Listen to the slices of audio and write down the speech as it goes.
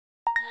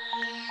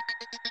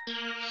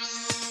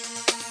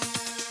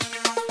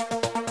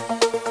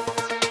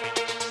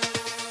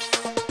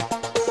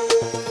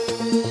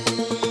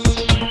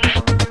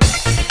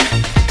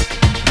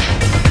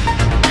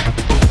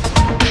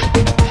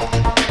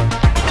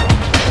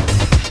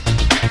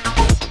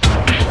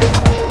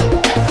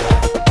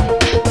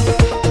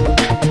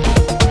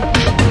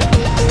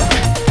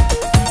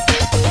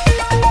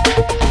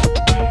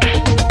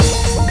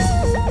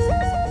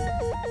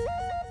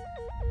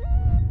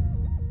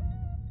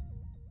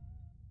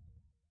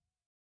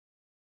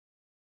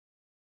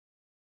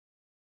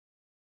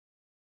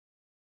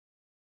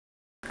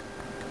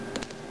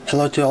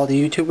Hello to all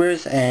the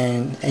YouTubers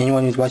and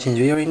anyone who's watching this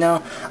video right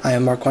now. I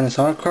am Mark on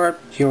Sonicorp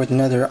here with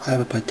another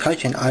iPod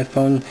Touch and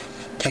iPhone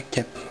tech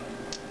tip.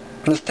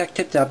 This tech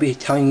tip that I'll be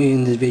telling you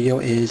in this video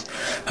is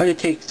how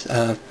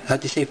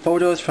to save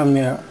photos from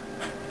your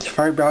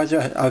Safari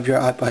browser of your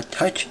iPod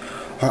Touch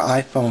or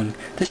iPhone.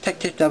 This tech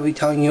tip that I'll be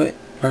telling you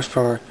works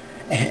for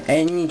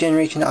any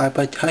generation of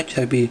iPod Touch.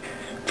 That would be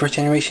first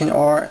generation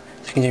or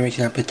second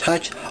generation iPod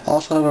Touch.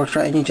 Also works for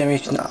any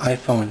generation of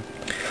iPhone.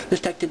 This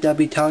tech tip that I'll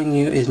be telling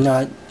you is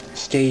not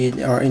stated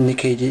or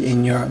indicated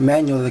in your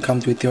manual that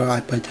comes with your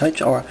iPod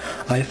Touch or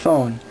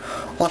iPhone.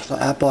 Also,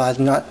 Apple has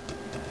not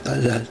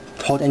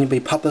told anybody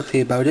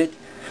publicly about it,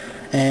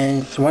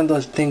 and it's one of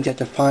those things you have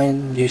to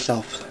find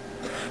yourself.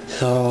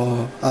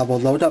 So I will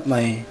turn on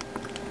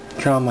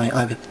my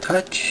iPod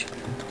Touch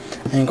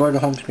and go to the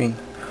home screen.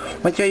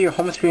 Once you're at your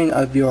home screen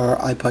of your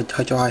iPod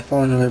Touch or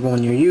iPhone, whatever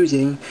one you're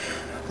using,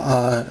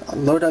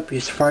 load up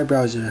your Safari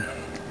browser.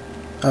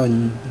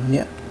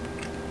 Yeah.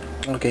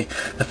 Okay,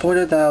 the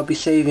folder that I'll be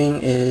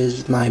saving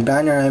is my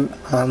banner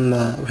on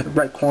the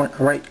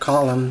right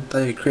column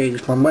that I created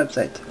from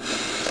website.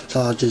 So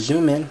I'll just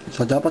zoom in.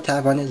 So double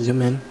tap on it,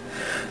 zoom in.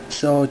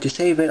 So to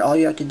save it, all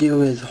you have to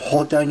do is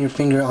hold down your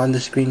finger on the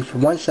screen for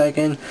 1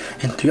 second,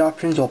 and 3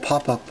 options will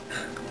pop up.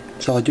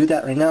 So I'll do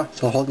that right now.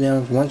 So hold it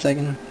down for 1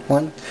 second.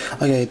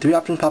 Okay, 3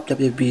 options popped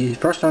up. It'd be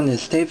first one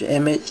is save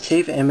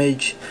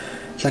image.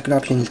 Second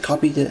option is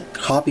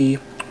copy,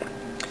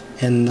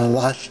 and the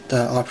last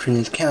option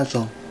is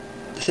cancel.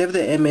 To save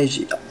the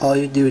image, all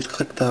you do is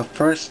click the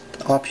first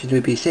option,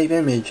 would be save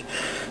image.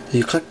 So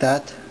you click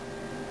that,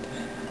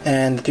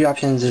 and the 3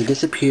 options will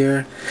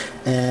disappear,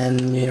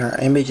 and your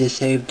image is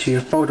saved to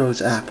your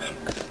Photos app.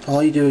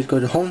 All you do is go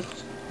to home,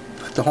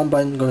 click the home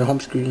button, go to home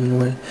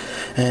screen,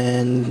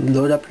 and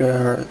load up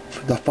the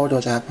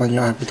Photos app on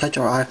your iPod Touch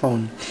or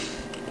iPhone.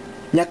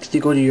 Next, you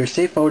go to your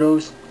save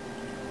photos,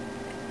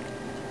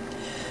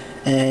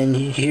 and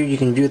here you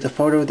can view the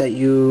photo that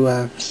you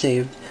have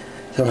saved.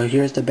 So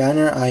here's the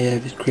banner I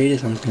have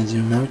created, so I'm just going to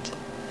zoom out.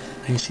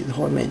 I can see the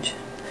whole image.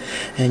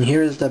 And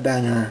here's the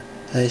banner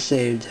that I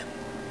saved.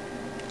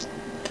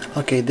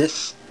 Okay,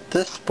 this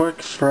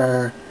works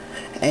for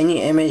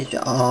any image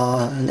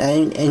on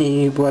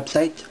any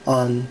website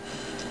on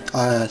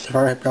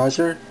Safari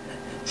browser.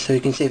 So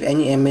you can save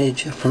any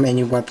image from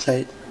any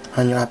website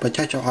on your iPod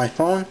Touch or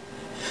iPhone.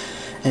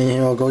 And it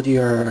will go to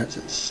your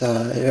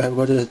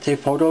go to the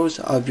save photos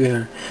of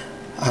your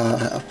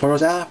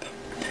Photos app.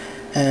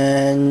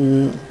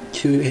 And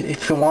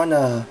if you want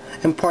to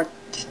import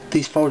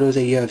these photos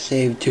that you have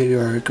saved to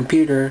your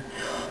computer,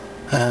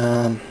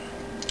 all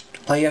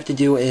you have to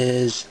do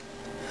is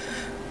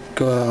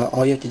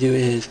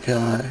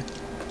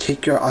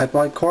take your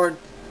iPod cord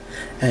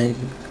and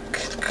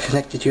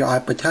connect it to your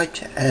iPod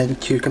Touch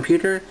and to your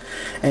computer,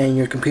 and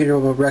your computer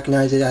will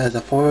recognize it as a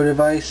photo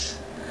device.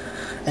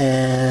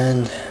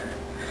 And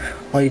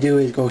all you do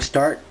is go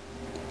start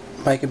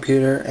my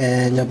computer,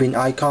 and there'll be an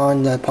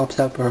icon that pops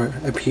up or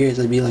appears.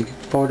 It'll be like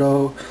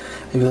photo,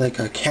 maybe like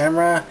a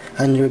camera,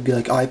 and it would be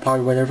like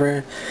iPod,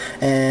 whatever,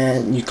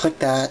 and you click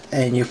that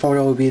and your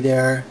photo will be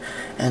there,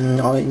 and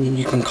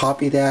you can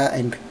copy that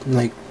and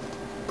like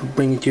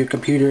bring it to your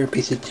computer,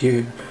 paste it to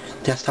your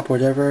desktop,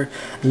 whatever,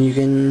 and you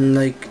can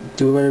like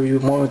do whatever you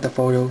want with the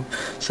photo.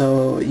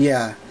 So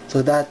yeah,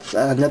 so that's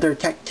another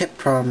tech tip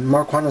from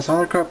Mark on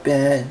Sonicorp,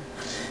 and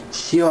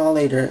see you all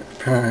later.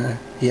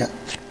 Yeah.